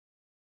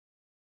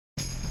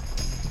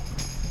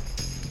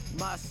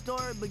My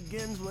story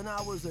begins when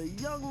I was a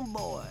young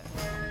boy.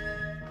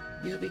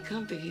 You'll be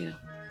comfy here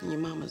in your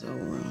mama's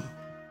old room.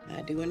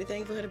 I'd do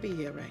anything for her to be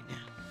here right now.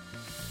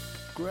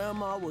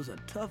 Grandma was a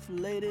tough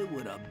lady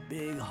with a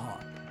big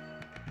heart.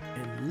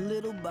 And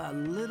little by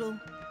little,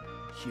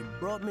 she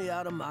brought me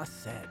out of my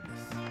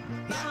sadness.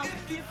 Now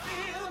if you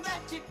feel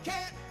that you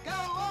can't go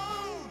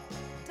on,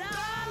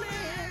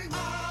 darling,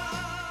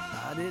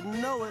 I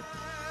didn't know it,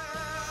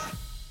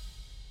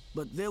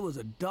 but there was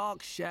a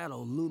dark shadow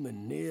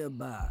looming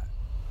nearby.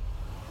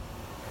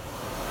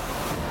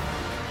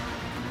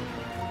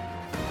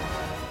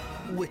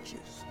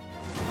 Witches.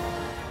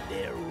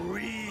 They're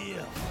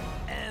real,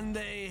 and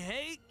they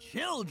hate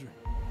children.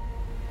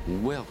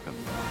 Welcome.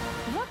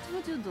 What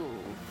would you do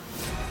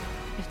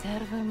if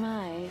there were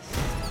mice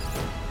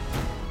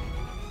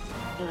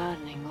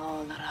running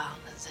all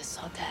around this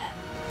hotel?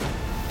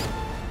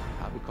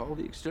 I would call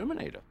the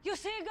exterminator. You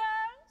see,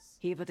 girls?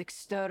 He would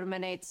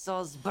exterminate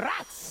those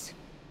brats.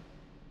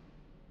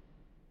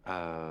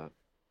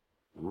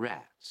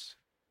 Rats.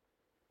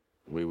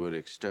 We would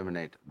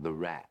exterminate the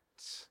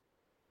rats.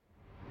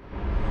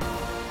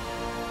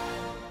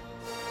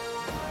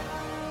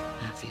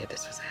 I feared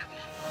this was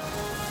happening.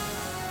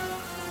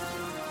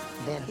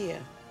 Then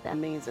here, that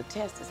means a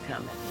test is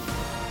coming.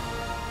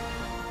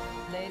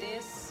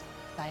 Ladies,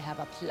 I have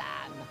a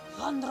plan.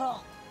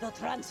 Andro, to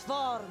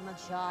transform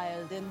a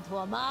child into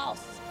a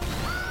mouse.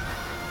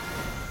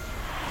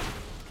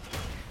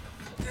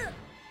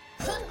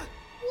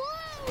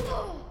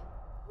 Whoa!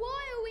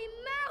 Why are we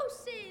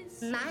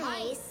mouses?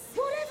 Mice?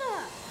 Whatever!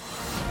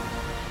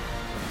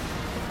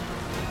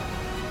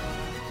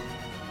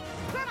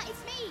 Grandma,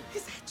 it's me!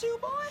 Is that you,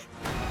 boy?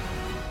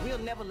 We'll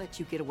never let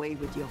you get away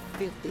with your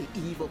filthy,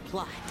 evil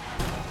plot.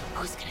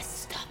 Who's gonna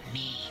stop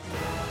me?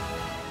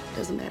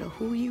 Doesn't matter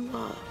who you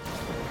are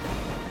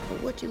or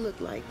what you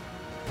look like,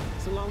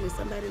 so long as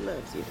somebody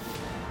loves you.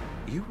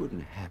 You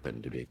wouldn't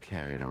happen to be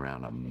carrying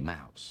around a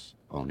mouse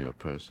on your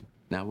person,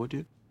 now would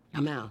you?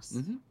 A mouse?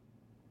 Mm-hmm.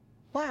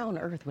 Why on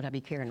earth would I be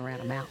carrying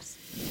around a mouse?